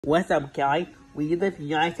What's up, guys? We live in the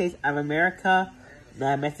United States of America,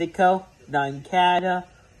 not in Mexico, not in Canada.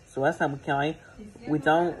 So what's up, guys? We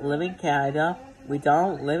don't live in Canada. We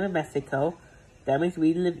don't live in Mexico. That means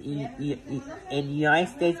we live in the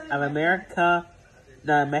United States of America,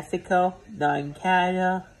 not in Mexico, not in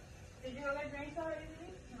Canada.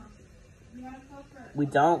 We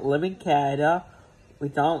don't live in Canada. We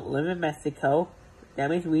don't live in Mexico. That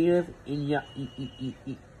means we live in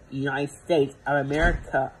the United States of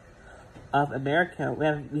America.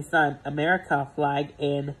 We saw America flag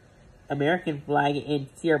and American flag in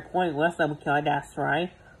Sierra Point. What's up, guys? That's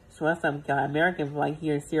right. So what's up, guys? American flag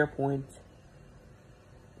here in Sierra Point.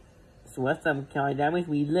 So what's up, guys? That means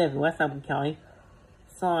we live. What's up, guys?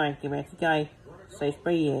 Sorry, guys. So it's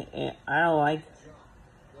pretty.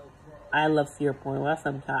 I love Sierra Point. What's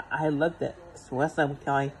up, guys? I loved it. So what's up,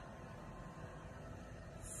 guys?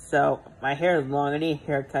 So my hair is long. I need a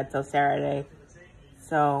haircut till Saturday.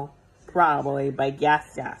 So probably by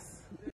gas gas.